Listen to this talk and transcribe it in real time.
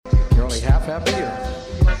half happy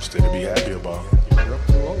or? Still to be happy about.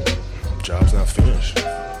 Job's not finished.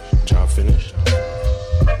 Job finished?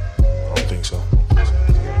 I don't think so.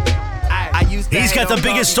 He's got the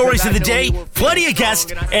biggest stories of the day, plenty of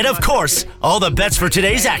guests, and of course, all the bets for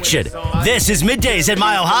today's action. This is Middays at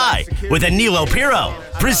Mile High with Anilo Piro,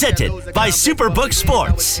 presented by Superbook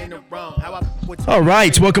Sports. All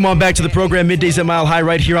right, welcome on back to the program, Middays at Mile High,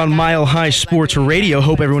 right here on Mile High Sports Radio.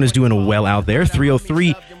 Hope everyone is doing well out there.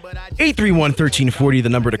 303-831-1340, the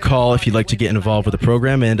number to call if you'd like to get involved with the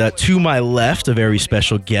program. And to my left, a very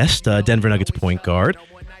special guest, Denver Nuggets point guard,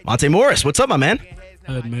 Monte Morris. What's up, my man?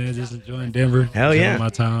 Good, man. Just enjoying Denver. Hell yeah. My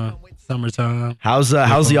time, summertime. How's the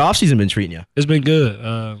offseason been treating you? It's been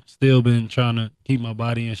good. Still been trying to keep my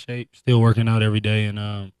body in shape. Still working out every day,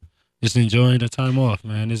 and just enjoying the time off,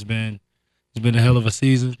 man. It's been a hell of a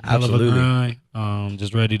season. Absolutely. Hell of a grind.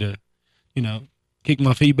 Just ready to, kick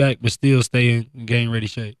my feet back, but still stay in game-ready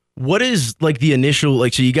shape. What is like the initial,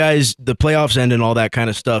 so you guys, the playoffs end and all that kind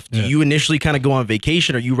of stuff. Do you initially kind of go on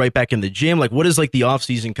vacation? Or are you right back in the gym? Like, what is like the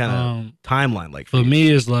off-season kind of timeline like for you?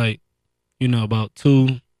 Me, it's like, about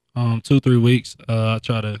 2-3 weeks. I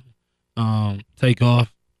try to take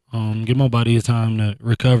off, give my body a time to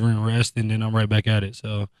recover and rest, and then I'm right back at it.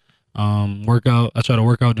 So, workout. I try to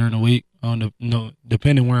work out during the week.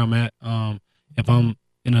 Depending where I'm at. If I'm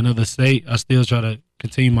in another state, I still try to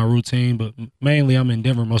continue my routine, but mainly I'm in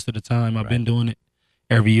Denver most of the time. I've been doing it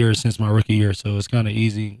every year since my rookie year, so it's kind of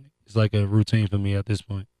easy. It's like a routine for me at this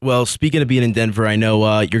point. Well, speaking of being in Denver, I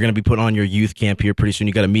know you're going to be putting on your youth camp here pretty soon.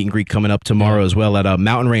 You got a meet and greet coming up tomorrow as well at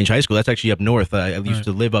Mountain Range High School. That's actually up north. I used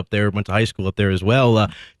to live up there, went to high school up there as well.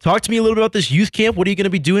 Talk to me a little bit about this youth camp. What are you going to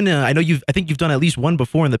be doing? I think you've done at least one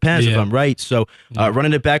before in the past, if I'm right. So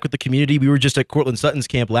running it back with the community. We were just at Cortland Sutton's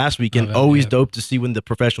camp last week, and always dope to see when the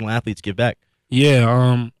professional athletes give back. Yeah,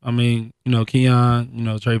 Keon,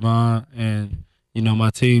 Trayvon, and my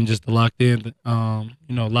team just locked in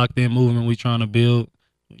movement we trying to build.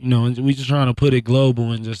 And we just trying to put it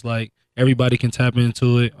global and just like everybody can tap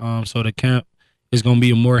into it. So the camp is gonna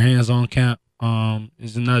be a more hands-on camp.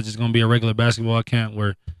 It's not just gonna be a regular basketball camp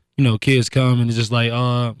where kids come and it's just like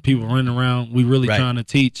people running around. We really trying to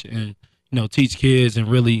teach and teach kids and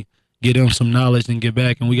really get them some knowledge and get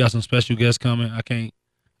back. And we got some special guests coming. I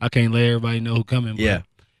can't let everybody know who coming. But,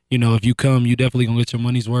 if you come, you definitely going to get your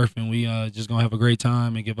money's worth, and we just going to have a great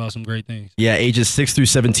time and give out some great things. Yeah, ages 6 through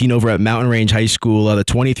 17 over at Mountain Range High School, the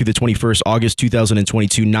 20th through the 21st, August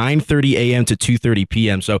 2022, 9:30 a.m. to 2:30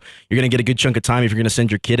 p.m. So you're going to get a good chunk of time if you're going to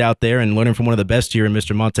send your kid out there and learn from one of the best here in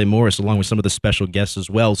Mr. Monte Morris, along with some of the special guests as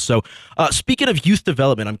well. So speaking of youth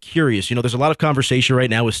development, I'm curious, there's a lot of conversation right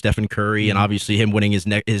now with Stephen Curry and obviously him winning his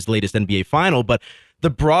latest NBA final, but the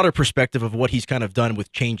broader perspective of what he's kind of done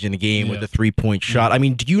with changing the game with the three-point shot. I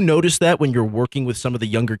mean, do you notice that when you're working with some of the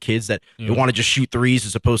younger kids that they want to just shoot threes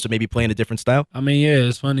as opposed to maybe playing a different style? I mean, yeah,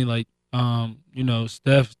 it's funny. Like,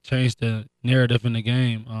 Steph changed the narrative in the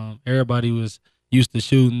game. Everybody was used to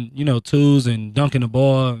shooting, twos and dunking the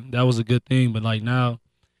ball. That was a good thing. But, like, now,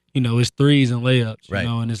 it's threes and layups,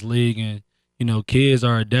 in this league. And, kids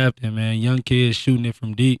are adapting, man. Young kids shooting it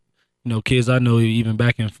from deep. Kids I know even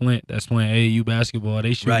back in Flint that's playing AAU basketball,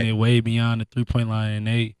 they shooting it way beyond the three-point line, and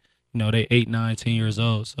they 8, 9, 10 years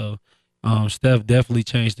old. So Steph definitely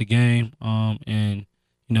changed the game, and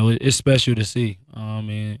it's special to see.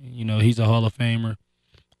 And he's a Hall of Famer.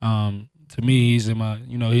 To me, he's in my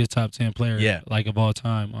he's a top 10 player like of all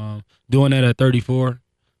time. Doing that at 34,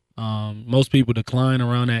 most people decline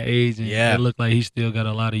around that age, and it look like he still got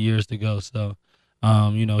a lot of years to go. So.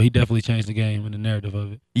 He definitely changed the game and the narrative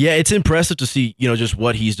of it. Yeah, it's impressive to see, just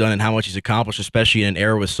what he's done and how much he's accomplished, especially in an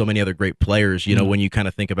era with so many other great players, when you kind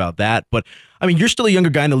of think about that. But, I mean, you're still a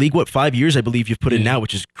younger guy in the league. 5 years, I believe you've put in now,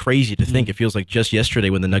 which is crazy to think. It feels like just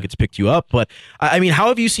yesterday when the Nuggets picked you up. But, I mean, how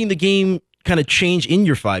have you seen the game kind of change in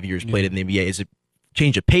your 5 years played in the NBA? Is it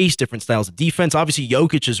change of pace, different styles of defense? Obviously,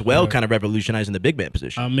 Jokic as well, kind of revolutionizing the big man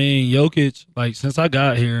position. I mean, Jokic, since I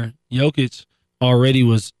got here, Jokic already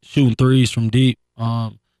was shooting threes from deep.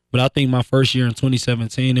 But I think my first year in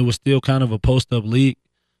 2017, it was still kind of a post-up league.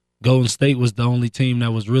 Golden State was the only team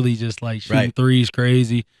that was really just like shooting threes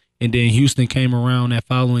crazy. And then Houston came around that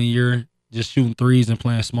following year just shooting threes and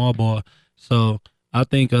playing small ball. So I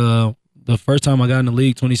think the first time I got in the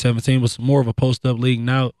league, 2017, was more of a post-up league.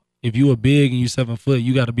 Now, if you are big and you 7 foot,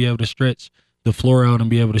 you got to be able to stretch the floor out and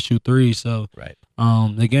be able to shoot threes. So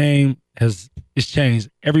the game it's changed.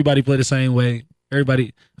 Everybody play the same way.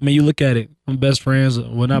 Everybody, I mean, you look at it. I'm best friends,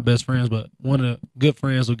 well, not best friends, but one of the good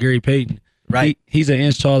friends with Gary Payton. He's an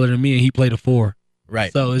inch taller than me, and he played a 4.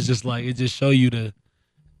 So it's just like, it just show you the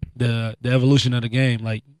evolution of the game.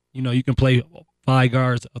 Like, you can play 5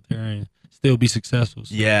 guards out there, and still be successful.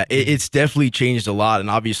 So, yeah, it's definitely changed a lot. And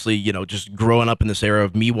obviously, just growing up in this era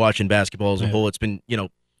of me watching basketball as a whole, it's been,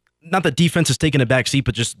 not that defense has taken a back seat,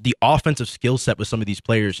 but just the offensive skill set with some of these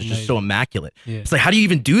players is just so immaculate. Yeah. It's like, how do you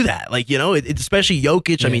even do that? Like, it's especially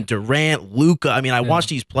Jokic. Yeah. I mean, Durant, Luka. I mean, I watch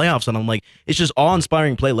these playoffs and I'm like, it's just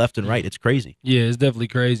awe-inspiring play left and right. It's crazy. Yeah, it's definitely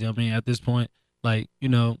crazy. I mean, at this point, like,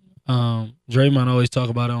 Draymond always talk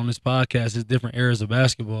about it on this podcast. It's different eras of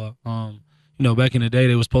basketball. Back in the day,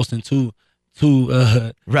 they was posting two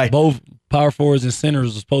right. Both power forwards and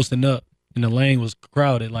centers was posting up, and the lane was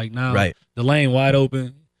crowded. Like now, the lane wide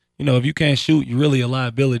open. If you can't shoot, you're really a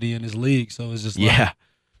liability in this league. So it's just like,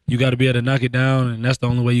 you got to be able to knock it down, and that's the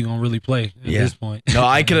only way you're going to really play at this point. No,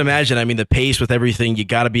 I can imagine. I mean, the pace with everything, you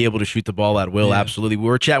got to be able to shoot the ball at will, absolutely. We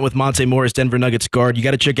were chatting with Monte Morris, Denver Nuggets guard. You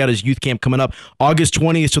got to check out his youth camp coming up August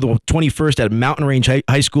 20th to the 21st at Mountain Range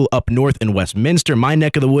High School up north in Westminster, my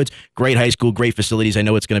neck of the woods. Great high school, great facilities. I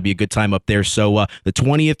know it's going to be a good time up there. So the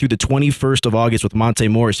 20th through the 21st of August with Monte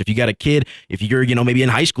Morris. If you got a kid, if you're, maybe in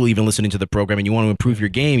high school even listening to the program and you want to improve your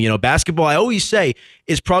game, basketball, I always say,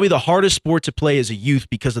 is probably the hardest sport to play as a youth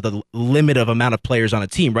because of the limit of amount of players on a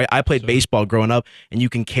team, right? I played baseball growing up, and you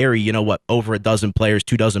can carry, over a dozen players,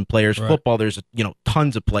 24 players. Right. Football, there's,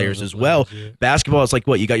 tons of players as well. Basketball, it's like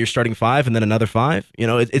what? You got your starting 5 and then another 5?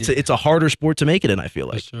 It's a harder sport to make it in, I feel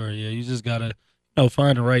like. For sure, yeah. You just got to,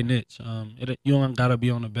 find the right niche. You don't got to be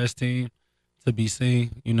on the best team to be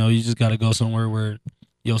seen. You just got to go somewhere where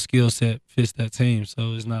your skill set fits that team.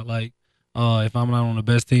 So it's not like, if I'm not on the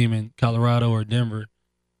best team in Colorado or Denver,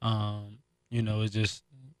 it's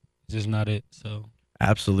just not it. So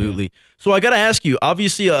absolutely. So I got to ask you,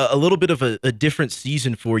 obviously a little bit of a different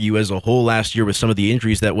season for you as a whole last year with some of the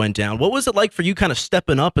injuries that went down. What was it like for you kind of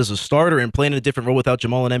stepping up as a starter and playing in a different role without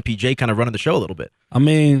Jamal and MPJ kind of running the show a little bit? I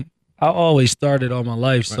mean, I always started all my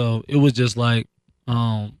life, so it was just like,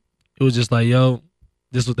 yo,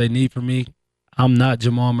 this is what they need from me. I'm not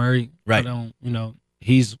Jamal Murray. Right. I don't,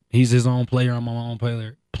 he's his own player. I'm my own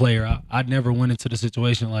player. I never went into the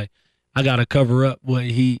situation like I got to cover up what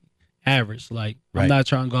he average. Like, I'm not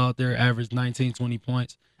trying to go out there, average 19, 20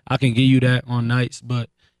 points. I can give you that on nights, but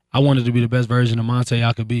I wanted to be the best version of Monte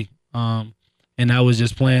I could be. And I was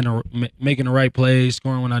just playing, making the right plays,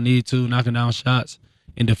 scoring when I need to, knocking down shots,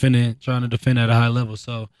 and trying to defend at a high level.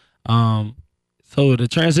 So the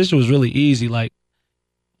transition was really easy. Like,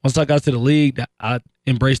 once I got to the league, I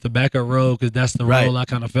embraced the backup role because that's the role I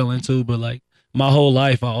kind of fell into. But, like, my whole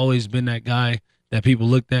life, I've always been that guy that people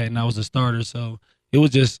looked at, and I was a starter. So it was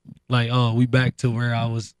just like, oh, we back to where I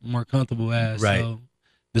was more comfortable as. Right. So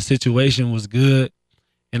the situation was good,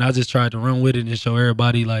 and I just tried to run with it and show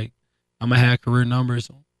everybody, like, I'm going to have career numbers.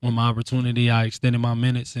 On my opportunity, I extended my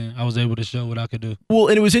minutes, and I was able to show what I could do. Well,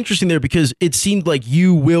 and it was interesting there because it seemed like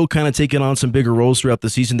you will kind of taking on some bigger roles throughout the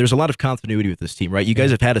season. There's a lot of continuity with this team, right? You guys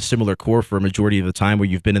have had a similar core for a majority of the time where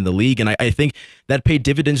you've been in the league, and I think that paid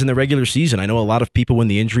dividends in the regular season. I know a lot of people, when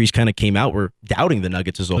the injuries kind of came out, were doubting the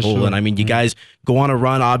Nuggets as a whole. Sure. And I mean, you guys go on a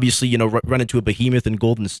run, obviously, run into a behemoth in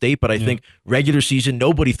Golden State, but I think regular season,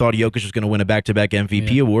 nobody thought Jokic was going to win a back-to-back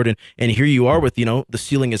MVP award, and here you are with, the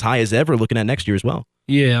ceiling as high as ever, looking at next year as well.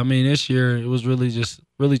 Yeah, I mean, this year it was really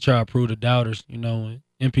try to prove the doubters.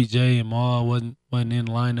 MPJ and Maul wasn't in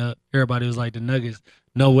the lineup. Everybody was like, the Nuggets,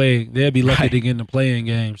 no way, they'd be lucky to get in the play-in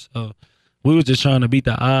game. So we were just trying to beat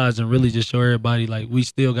the odds and really just show everybody like we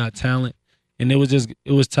still got talent. And it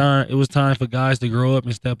was time for guys to grow up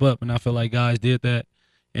and step up, and I feel like guys did that.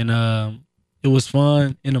 And it was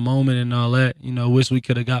fun in the moment and all that. Wish we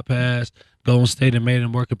could have got past Golden State and made it a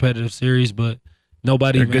more competitive series, but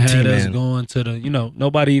nobody even had us going to the,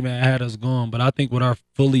 nobody even had us going. But I think with our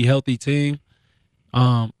fully healthy team,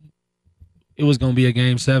 it was going to be a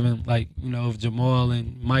game 7. Like, if Jamal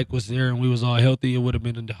and Mike was there and we was all healthy, it would have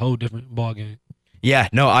been a whole different ball game. Yeah,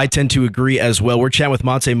 no, I tend to agree as well. We're chatting with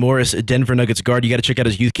Monte Morris, a Denver Nuggets guard. You got to check out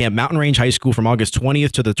his youth camp, Mountain Range High School, from August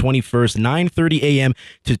 20th to the 21st, 9:30 a.m.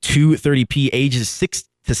 to 2:30 p.m., ages 6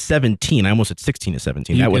 to 17. I almost said 16 to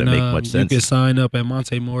 17. That wouldn't make much sense. You can sign up at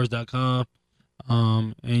montemorris.com.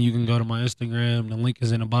 And you can go to my Instagram. The link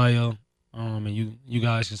is in the bio. And you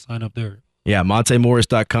guys can sign up there. Yeah,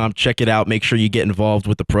 montemorris.com. Check it out. Make sure you get involved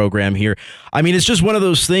with the program here. I mean, it's just one of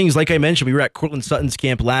those things. Like I mentioned, we were at Cortland Sutton's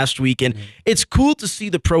camp last week, and it's cool to see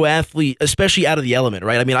the pro athlete, especially out of the element,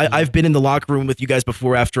 right? I mean, I've been in the locker room with you guys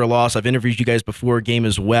before after a loss. I've interviewed you guys before a game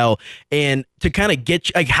as well. And to kind of get,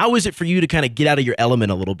 like, how is it for you to kind of get out of your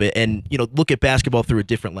element a little bit and, look at basketball through a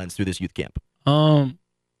different lens through this youth camp?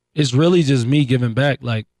 It's really just me giving back.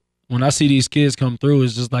 Like, when I see these kids come through,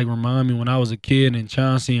 it's just like remind me when I was a kid and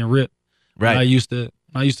Chauncey and Rip. Right. I used to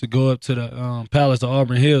I used to go up to the Palace of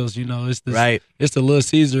Auburn Hills. You know, it's the Little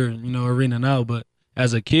Caesar, arena now. But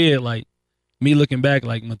as a kid, like me looking back,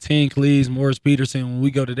 like Mateen Cleese, Morris Peterson, when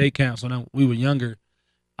we go to day camps when we were younger,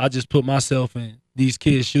 I just put myself in these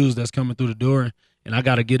kids' shoes that's coming through the door, and I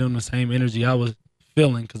got to get them the same energy I was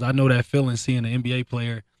feeling, because I know that feeling seeing an NBA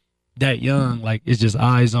player that young, like it's just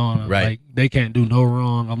eyes on them. Right. Like they can't do no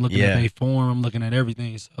wrong. I'm looking at their form. I'm looking at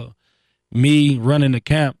everything. So me running the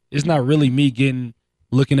camp, it's not really me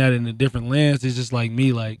looking at it in a different lens. It's just like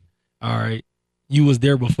me, like, all right, you was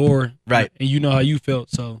there before, right? And you know how you felt,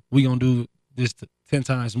 so we gonna do this 10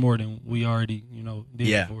 times more than we already,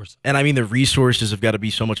 did before. So. And I mean, the resources have got to be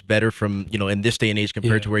so much better from, in this day and age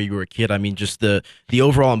compared to where you were a kid. I mean, just the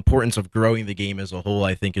overall importance of growing the game as a whole,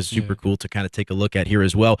 I think is super cool to kind of take a look at here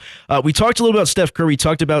as well. We talked a little about Steph Curry. We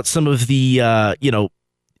talked about some of the,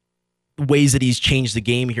 ways that he's changed the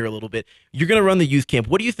game here a little bit. You're going to run the youth camp.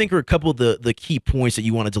 What do you think are a couple of the key points that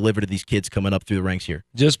you want to deliver to these kids coming up through the ranks here?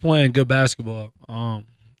 Just playing good basketball.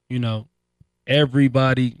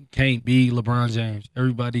 Everybody can't be LeBron James.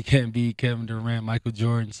 Everybody can't be Kevin Durant, Michael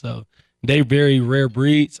Jordan. So they very rare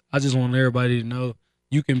breeds. I just want everybody to know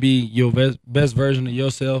you can be your best version of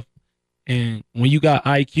yourself. And when you got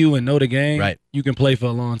IQ and know the game, you can play for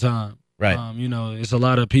a long time. Right. It's a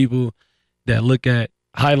lot of people that look at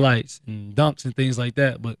highlights and dunks and things like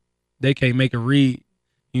that, but they can't make a read,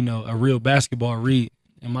 a real basketball read.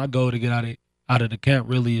 And my goal to get out of the camp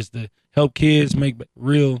really is to help kids make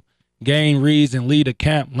real game reads and lead a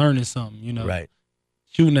camp learning something, Right.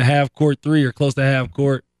 Shooting a half court three or close to half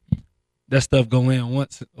court, that stuff go in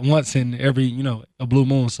once in every, a blue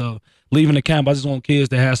moon. So leaving the camp, I just want kids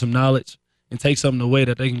to have some knowledge and take something away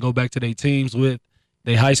that they can go back to their teams with,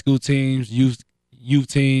 their high school teams, youth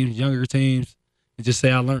teams, younger teams, and just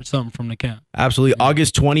say I learned something from the camp. Absolutely. Yeah.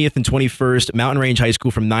 August 20th and 21st, Mountain Range High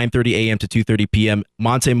School from 9:30 a.m. to 2:30 p.m.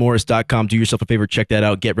 MonteMorris.com. Do yourself a favor, check that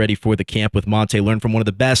out. Get ready for the camp with Monte. Learn from one of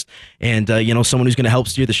the best and, someone who's going to help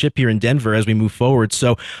steer the ship here in Denver as we move forward.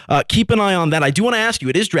 So keep an eye on that. I do want to ask you,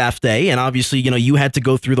 it is draft day, and obviously, you had to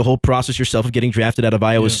go through the whole process yourself of getting drafted out of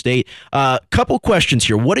Iowa State. Couple questions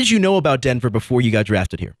here. What did you know about Denver before you got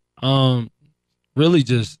drafted here? Really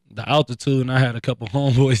just the altitude, and I had a couple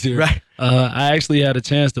homeboys here. Right. I actually had a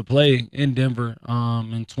chance to play in Denver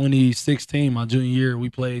in 2016, my junior year. We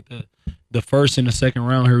played the first and the second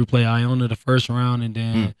round here. We played Iona the first round, and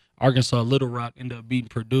then Arkansas Little Rock ended up beating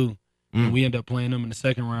Purdue, and we ended up playing them in the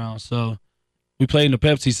second round. So we played in the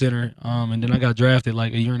Pepsi Center, and then I got drafted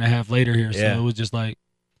like a year and a half later here. So it was just like,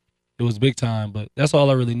 it was big time. But that's all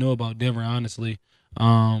I really knew about Denver, honestly.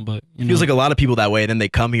 But feels like a lot of people that way, and then they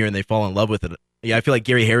come here and they fall in love with it. Yeah, I feel like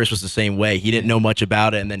Gary Harris was the same way. He didn't know much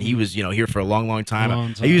about it, and then he was, here for a long, long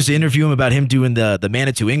time. I used to interview him about him doing the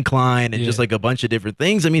Manitou Incline and just like a bunch of different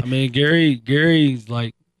things. I mean, Gary's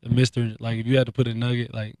like a Mr. Like if you had to put a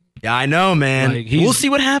nugget, like yeah, I know, man. Like, we'll see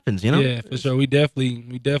what happens. Yeah, for sure. We definitely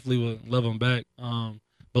would love him back.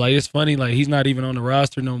 But like it's funny, like he's not even on the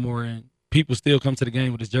roster no more, and people still come to the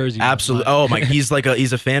game with his jersey. Absolutely. Oh my, he's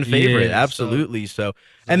a fan favorite. Yeah, absolutely. So,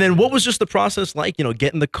 and then what was just the process like?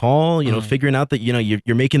 Getting the call. Figuring out that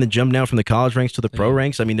you're making the jump now from the college ranks to the pro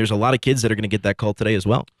ranks. I mean, there's a lot of kids that are going to get that call today as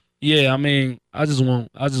well. Yeah, I mean, I just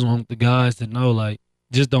want the guys to know, like,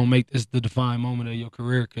 just don't make this the defining moment of your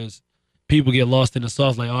career, because people get lost in the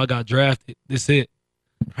sauce. Like, oh, I got drafted. This it.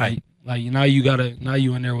 Right. Like now you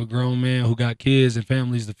in there with grown men who got kids and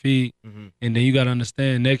families to feed, and then you got to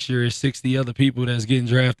understand next year is 60 other people that's getting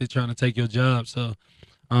drafted trying to take your job. So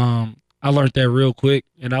I learned that real quick,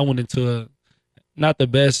 and I went into not the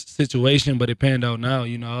best situation, but it panned out now.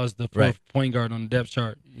 I was the fourth point guard on the depth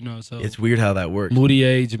chart. So it's weird how that works.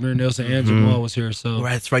 Moutier, Jameer Nelson, and Jamal was here. So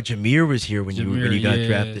that's right. Jameer was here when you got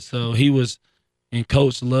drafted. So he was, and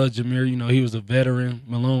Coach loved Jameer. He was a veteran.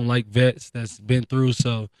 Malone like vets that's been through.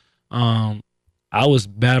 So. I was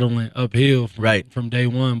battling uphill from day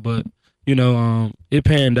one, but it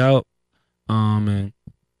panned out, and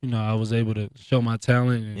I was able to show my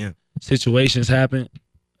talent, and situations happened,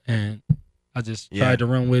 and I just tried to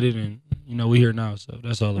run with it, and we're here now, so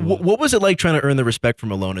that's all it was. What was it like trying to earn the respect from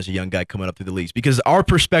Malone as a young guy coming up through the leagues? Because our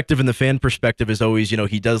perspective and the fan perspective is always,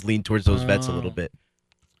 he does lean towards those vets a little bit.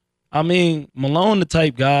 I mean, Malone, the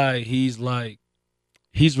type guy, he's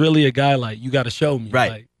really a guy like, you got to show me,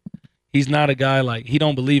 right? Like, he's not a guy like, he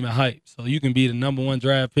don't believe in hype. So you can be the number one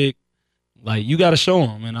draft pick. Like, you got to show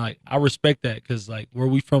him. And I respect that, because, like, where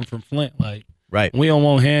we from Flint, like, we don't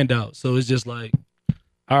want handouts. So it's just like,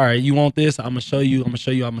 all right, you want this? I'm going to show you.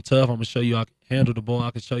 I'm tough. I'm going to show you I can handle the ball.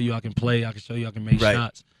 I can show you I can play. I can show you I can make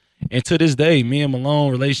shots. And to this day, me and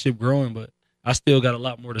Malone, relationship growing, but I still got a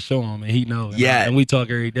lot more to show him, and he knows. Yeah. And we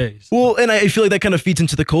talk every day. So. Well, and I feel like that kind of feeds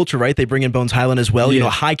into the culture, right? They bring in Bones Highland as well. Yeah. You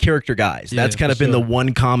know, high character guys. That's kind of been the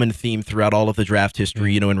one common theme throughout all of the draft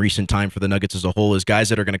history, you know, in recent time for the Nuggets as a whole, is guys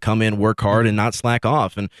that are going to come in, work hard, and not slack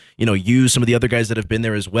off, and, you know, use some of the other guys that have been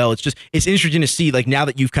there as well. It's interesting to see, like, now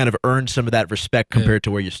that you've kind of earned some of that respect compared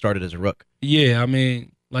to where you started as a rook. Yeah, I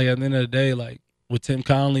mean, like, at the end of the day, like, with Tim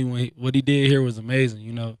Conley, what he did here was amazing,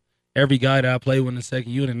 you know. Every guy that I played with in the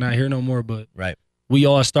second unit, not here no more, but we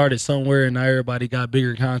all started somewhere, and now everybody got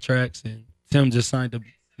bigger contracts, and Tim just signed a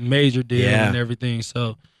major deal and everything.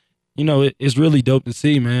 So, you know, it's really dope to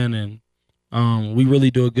see, man, and we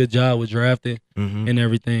really do a good job with drafting and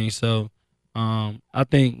everything. So, I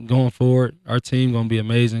think going forward, our team going to be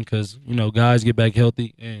amazing because, you know, guys get back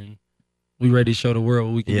healthy, and we ready to show the world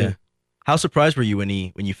what we can do. How surprised were you when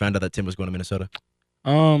you found out that Tim was going to Minnesota?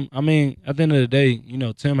 I mean, at the end of the day, you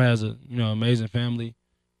know, Tim has a, you know, amazing family,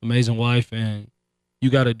 amazing wife, and you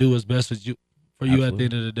got to do what's best for you at the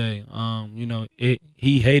end of the day. You know,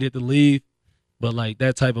 he hated to leave, but like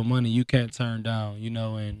that type of money you can't turn down, you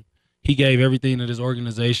know, and he gave everything to this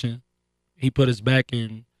organization. He put us back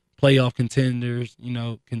in playoff contenders, you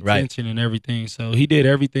know, contention and everything. So he did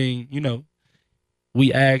everything, you know,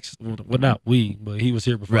 we asked, well, not we, but he was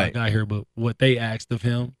here before I got here, but what they asked of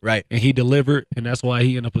him. Right. And he delivered, and that's why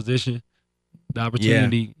he in a position, the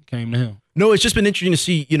opportunity came to him. No, it's just been interesting to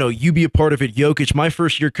see, you know, you be a part of it. Jokic, my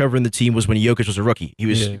first year covering the team was when Jokic was a rookie. He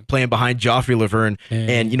was playing behind Joffrey Laverne,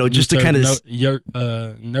 and you know, just to kind of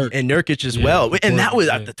Nurkic as well. And that was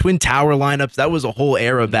the Twin Tower lineups. That was a whole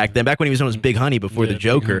era back then, back when he was known as Big Honey before the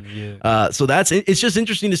Joker. So it's just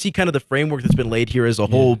interesting to see kind of the framework that's been laid here as a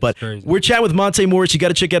whole. But we're chatting with Monte Morris. You got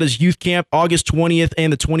to check out his youth camp, August 20th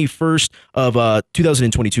and the 21st of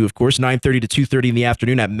 2022, of course, 9:30 to 2:30 in the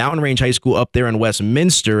afternoon at Mountain Range High School up there in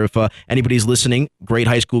Westminster. If anybody's listening, great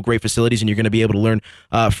high school, great facilities, and you're going to be able to learn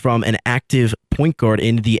from an active point guard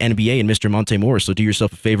in the NBA and Mr. Monte Morris. So do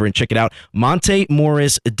yourself a favor and check it out,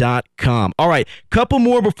 montemorris.com. All right, couple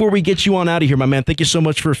more before we get you on out of here, my man. Thank you so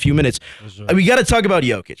much for a few minutes. We got to talk about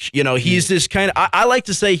Jokic. You know, he's this kind of, I like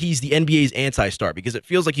to say he's the NBA's anti-star because it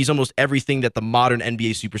feels like he's almost everything that the modern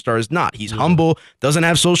NBA superstar is not. He's humble, doesn't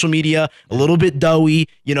have social media, a little bit doughy,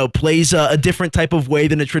 you know, plays a different type of way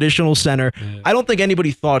than a traditional center. I don't think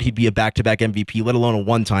anybody thought he'd be a back-to-back MVP, let alone a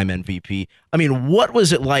one-time MVP. I mean, what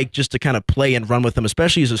was it like just to kind of play and run with him,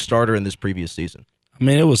 especially as a starter in this previous season? I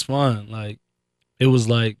mean, it was fun. Like, it was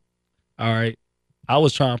like, all right, I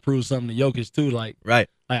was trying to prove something to Jokic too. Like, like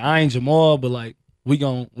I ain't Jamal, but like we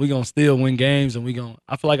gon' still win games, and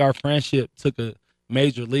I feel like our friendship took a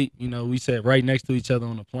major leap. You know, we sat right next to each other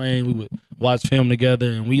on the plane. We would watch film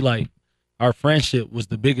together, and our friendship was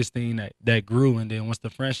the biggest thing that grew. And then once the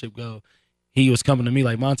friendship go, he was coming to me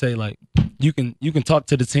like, Monte, like you can talk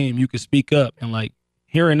to the team, you can speak up, and like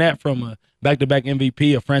hearing that from a back-to-back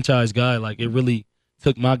MVP, a franchise guy, like it really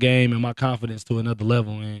took my game and my confidence to another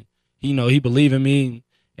level. And you know, he believed in me,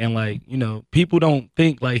 and like, you know, people don't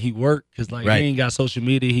think like he worked because like he ain't got social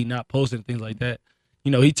media, he not posting things like that.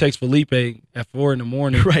 You know, he takes Felipe at 4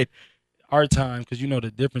 a.m, our time, because you know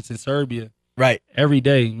the difference in Serbia, every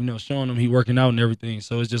day, you know, showing him he working out and everything.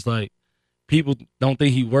 So it's just like, people don't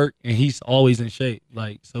think he worked, and he's always in shape.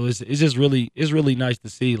 Like, so it's just really, it's really nice to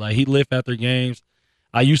see. Like, he lift after games.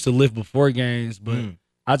 I used to lift before games, but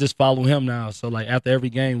I just follow him now. So like after every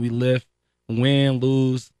game, we lift, win,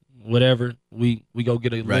 lose, whatever. We go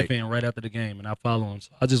get a lift in right after the game, and I follow him.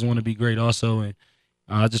 So I just want to be great also, and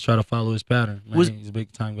I just try to follow his pattern. Man, he's a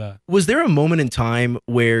big time guy. Was there a moment in time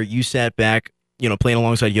where you sat back, you know, playing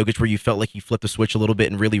alongside Jokic, where you felt like he flipped the switch a little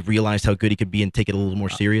bit and really realized how good he could be and take it a little more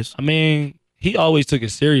serious? I mean, he always took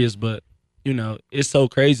it serious, but you know, it's so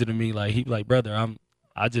crazy to me. Like, he like, brother,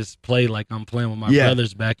 I just play like I'm playing with my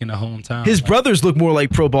brothers back in the hometown. His brothers look more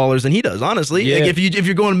like pro ballers than he does, honestly. Like if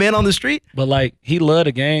you're going man on the street. But like, he loved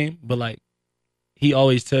the game, but like he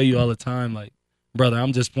always tell you all the time, like, brother,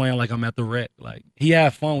 I'm just playing like I'm at the rec. Like, he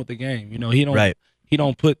had fun with the game. You know, he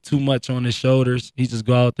don't put too much on his shoulders. He just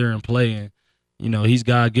go out there and play, and you know, he's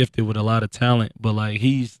God gifted with a lot of talent, but like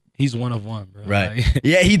he's one of one, bro. Like,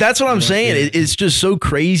 that's what I'm saying. It's just so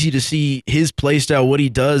crazy to see his play style, what he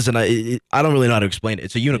does, and I don't really know how to explain it.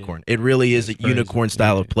 It's a unicorn. It really is a unicorn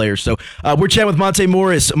style of player. So we're chatting with Monte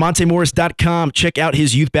Morris, montemorris.com. Check out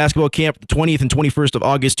his youth basketball camp, the 20th and 21st of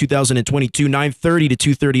August, 2022, 9:30 to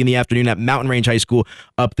 2:30 in the afternoon at Mountain Range High School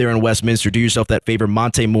up there in Westminster. Do yourself that favor,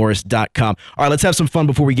 montemorris.com. All right, let's have some fun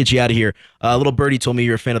before we get you out of here. Little birdie told me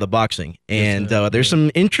you're a fan of the boxing, and there's Yeah.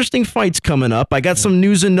 some interesting fights coming up. I got some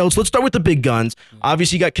news and notes. Let's start with the big guns.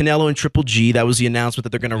 Obviously, you got Canelo and Triple G. That was the announcement that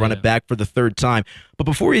they're going to run it back for the third time. But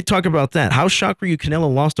before we talk about that, how shocked were you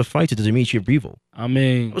Canelo lost a fight to Dimitri Bivol? I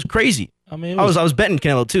mean, It was crazy. I mean, I was betting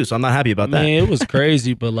Canelo too, so I'm not happy about that. it was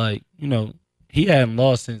crazy, but like, he hadn't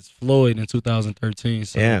lost since Floyd in 2013.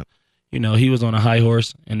 So, Yeah. he was on a high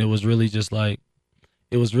horse, and it was really just like,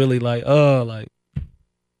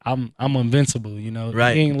 I'm invincible,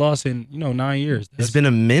 Right. He ain't lost in, 9 years. It's been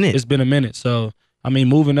a minute. It's been a minute. So, I mean,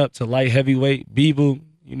 moving up to light heavyweight, Bivol,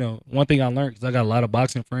 one thing I learned, because I got a lot of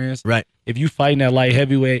boxing friends. Right. If you fighting at light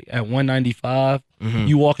heavyweight at 195,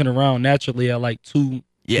 you walking around naturally at like 225.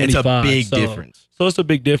 Yeah, it's a big difference. So it's a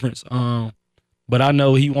big difference. But I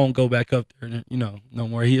know he won't go back up there, no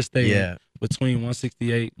more. He'll stay between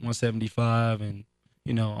 168, 175, and,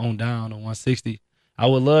 on down to 160. I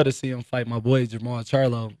would love to see him fight my boy Jamal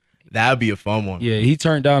Charlo. That would be a fun one. Yeah, he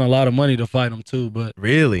turned down a lot of money to fight him too, but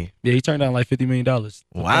Really? yeah, he turned down like $50 million to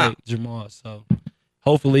Wow. fight Jamal. So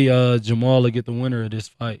hopefully Jamal will get the winner of this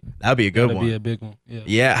fight. That would be a good That'll one. be a big one. Yeah.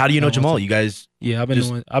 Yeah. How do you know Jamal? You guys? Yeah,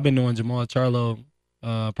 I've been knowing Jamal Charlo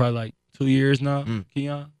probably like 2 years now.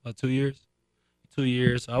 Keon, about 2 years. 2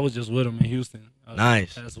 years. I was just with him in Houston.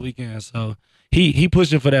 Nice. Last weekend. So he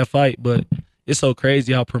pushing for that fight, but it's so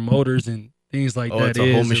crazy how promoters and things like that it's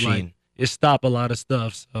a whole machine. It stop a lot of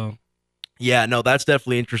stuff. So Yeah, no, that's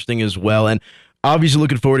definitely interesting as well. And obviously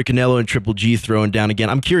looking forward to Canelo and Triple G throwing down again.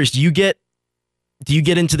 I'm curious, do you get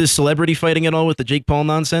into this celebrity fighting at all with the Jake Paul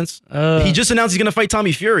nonsense? He just announced he's going to fight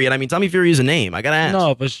Tommy Fury, and I mean, Tommy Fury is a name. I got to ask.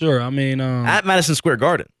 no, for sure. I mean, At Madison Square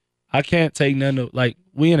Garden. I can't take none of, like,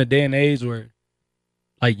 we in a day and age where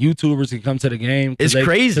like YouTubers can come to the game. It's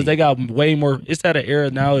crazy. Because they got way more. It's at an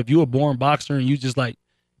era now. If you a born boxer and you just like,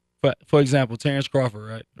 for example, Terrence Crawford,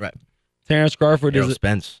 right? Right. Terrence Crawford Errol is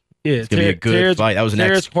Spence. Yeah, It's going to be a good fight. That was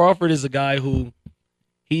Terrence Crawford is a guy who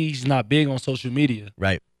he's not big on social media,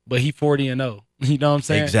 Right. but he 40-0. You know what I'm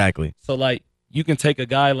saying? Exactly. So like you can take a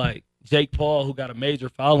guy like Jake Paul who got a major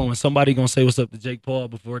following. Somebody gonna say what's up to Jake Paul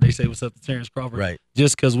before they say what's up to Terrence Crawford. Right.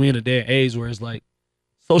 Just because we in a day and age where it's like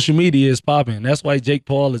social media is popping. That's why Jake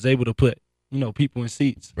Paul is able to put people in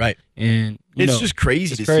seats. Right. And It's just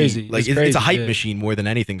crazy to crazy. see. Like it's crazy, a hype yeah. machine more than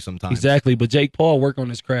anything sometimes. Exactly. But Jake Paul work on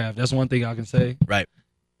his craft. That's one thing I can say. Right.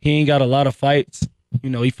 He ain't got a lot of fights.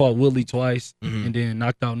 He fought Woodley twice and then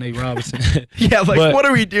knocked out Nate Robinson. Yeah, like what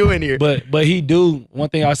are we doing here? But he do, one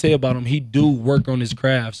thing I say about him, he do work on his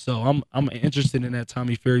craft. So I'm interested in that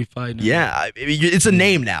Tommy Fury fight. Yeah, I mean, it's a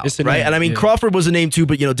name now, It's a right? name, And I mean, yeah. Crawford was a name too,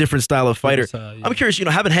 but different style of fighter. Yeah. I'm curious,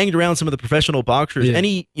 having hanged around some of the professional boxers, Yeah.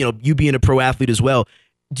 any, you being a pro athlete as well,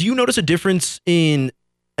 do you notice a difference in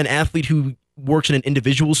an athlete who works in an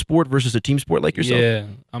individual sport versus a team sport like yourself? Yeah,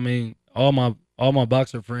 I mean, all my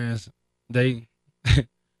boxer friends, they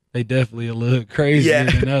definitely a little crazier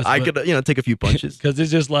than us. I could, take a few punches. Because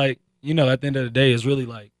it's just like, at the end of the day, it's really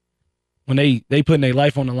like when they putting their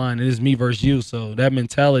life on the line, and it's me versus you. So that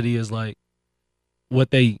mentality is like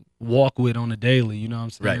what they walk with on a daily. You know what I'm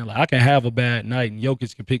saying? Right. Like I can have a bad night, and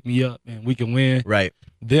Jokic can pick me up, and we can win. Right.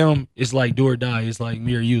 Them, it's like do or die. It's like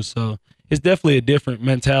me or you. So it's definitely a different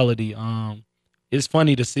mentality. It's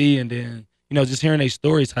funny to see, and then just hearing their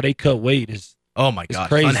stories, how they cut weight is. Oh my It's God,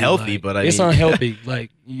 crazy. it's unhealthy, Like, but it's unhealthy. Like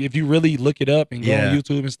if you really look it up and go Yeah. on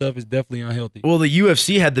YouTube and stuff, it's definitely unhealthy. Well, the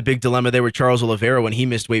UFC had the big dilemma there with Charles Oliveira when he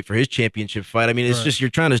missed weight for his championship fight. I mean, it's Right. just you're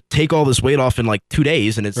trying to take all this weight off in like 2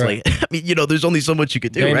 days, and it's Right. like, I mean, there's only so much you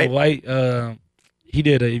could do, Dana right? White, he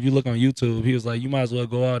did. If you look on YouTube, he was like, you might as well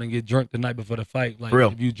go out and get drunk the night before the fight. Like For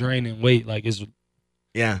real. if you drain and weight, like it's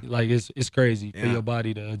crazy for Yeah. your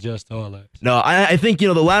body to adjust to all that. No, I think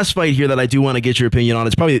the last fight here that I do want to get your opinion on.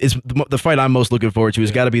 It's probably the fight I'm most looking forward to.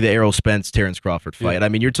 Has got to be the Errol Spence Terrence Crawford fight. Yeah. I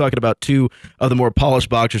mean, you're talking about two of the more polished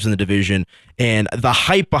boxers in the division, and the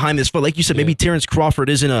hype behind this fight. Like you said, maybe Yeah. Terrence Crawford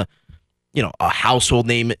isn't a household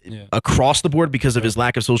name Yeah. across the board because of his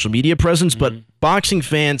lack of social media presence, but Mhm. boxing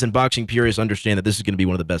fans and boxing purists understand that this is going to be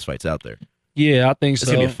one of the best fights out there. Yeah, I think It's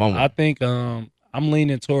so. gonna be a fun one. I think I'm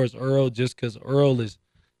leaning towards Earl just because Earl is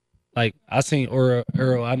like I seen Earl.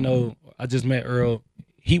 I know I just met Earl.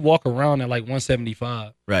 He walk around at like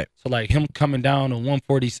 175. Right. So like him coming down to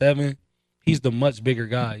 147, he's the much bigger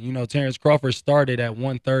guy. Terrence Crawford started at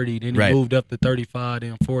 130, then he Right. moved up to 35,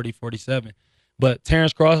 then 40, 47. But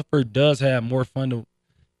Terrence Crawford does have more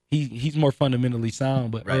he's more fundamentally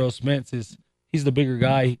sound, but Right. Earl Spence he's the bigger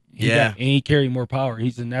guy. And he carry more power.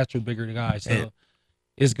 He's a natural bigger guy. So And-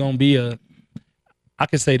 it's gonna be I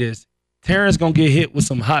can say this. Terrence gonna get hit with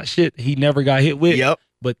some hot shit he never got hit with. Yep.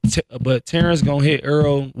 But Terrence gonna hit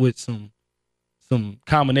Earl with some some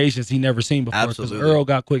combinations he never seen before. Because Earl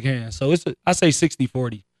got quick hands. So I say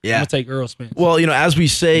 60-40. Yeah. I'm going to take Earl Spence. Well, as we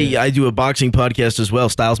say, I do a boxing podcast as well.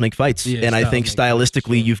 Styles make fights. Yeah, and I think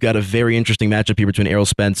stylistically, you've got a very interesting matchup here between Errol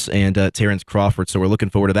Spence and Terrence Crawford. So we're looking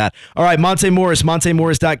forward to that. All right, Monte Morris,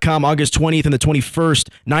 MonteMorris.com, August 20th and the 21st,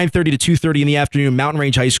 9:30 to 2:30 in the afternoon, Mountain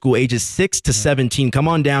Range High School, ages 6 to 17. Come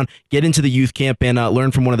on down, get into the youth camp, and learn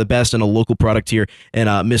from one of the best and a local product here, and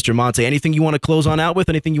Mr. Monte. Anything you want to close on out with?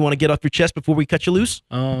 Anything you want to get off your chest before we cut you loose?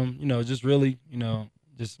 Just really,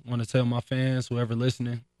 just want to tell my fans, whoever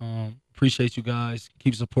listening, appreciate you guys.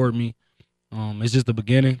 Keep supporting me. It's just the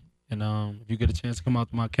beginning, and if you get a chance to come out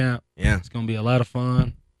to my camp, it's gonna be a lot of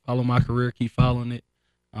fun. Follow my career, keep following it.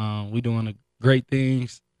 We doing great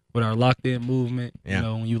things with our locked in movement.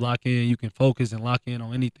 When you lock in, you can focus and lock in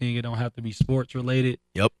on anything. It don't have to be sports related.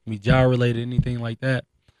 Yep. It can be job related, anything like that.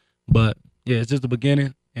 But yeah, it's just the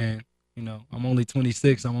beginning, and I'm only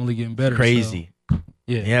 26. I'm only getting better. Crazy. So,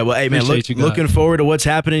 Yeah, well, hey, man, looking forward to what's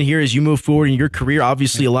happening here as you move forward in your career.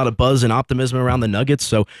 Obviously, a lot of buzz and optimism around the Nuggets,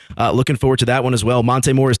 so looking forward to that one as well.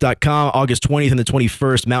 MonteMorris.com, August 20th and the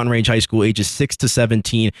 21st, Mountain Range High School, ages 6 to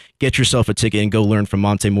 17. Get yourself a ticket and go learn from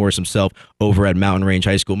Monte Morris himself over at Mountain Range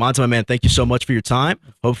High School. Monte, my man, thank you so much for your time.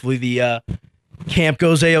 Hopefully the camp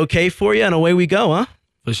goes A-okay for you, and away we go, huh?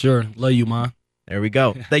 For sure. Love you, man. There we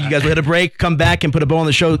go. Thank you, guys. We'll hit a break, come back, and put a bow on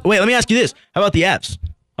the show. Wait, let me ask you this. How about the Avs?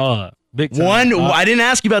 Big time. I didn't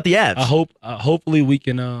ask you about the Avs. Hopefully we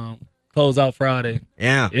can close out Friday.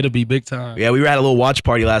 Yeah. It'll be big time. Yeah, we were at a little watch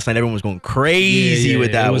party last night. Everyone was going crazy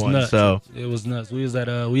with that one. Nuts. So it was nuts.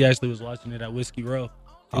 We actually was watching it at Whiskey Row.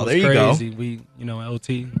 There you go. We,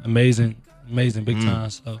 OT, amazing big time.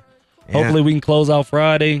 So hopefully we can close out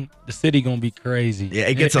Friday. The city gonna be crazy. Yeah,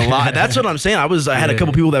 it gets a lot. That's what I'm saying. I had a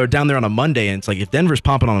couple people that were down there on a Monday, and it's like if Denver's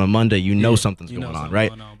pumping on a Monday, something's going on,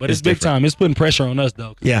 right? But it's big time. It's putting pressure on us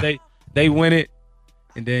though. Yeah. They win it,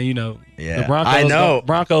 and then the Broncos. I know.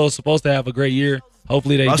 Broncos supposed to have a great year.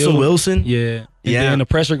 Hopefully they do. Russell Wilson. Yeah. And then the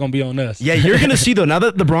pressure gonna be on us. Yeah, you're gonna see though. Now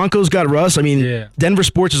that the Broncos got Russ, I mean, Denver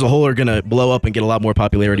sports as a whole are gonna blow up and get a lot more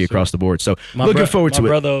popularity across the board. So looking forward to it. My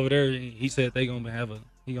brother over there, he said they gonna have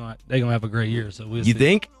a great year. So we'll see. You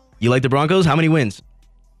think? You like the Broncos? How many wins?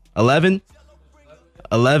 11.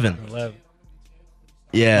 11.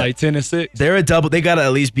 Yeah. Like 10-6. They're a double. They gotta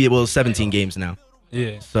at least be 17 games now.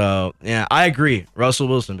 Yeah. So, yeah, I agree. Russell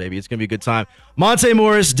Wilson, baby. It's going to be a good time. Monte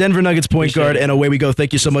Morris, Denver Nuggets point guard, and away we go.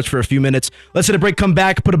 Thank you so much for a few minutes. Let's hit a break, come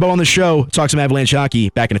back, put a bow on the show, talk some Avalanche hockey.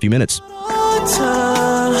 Back in a few minutes.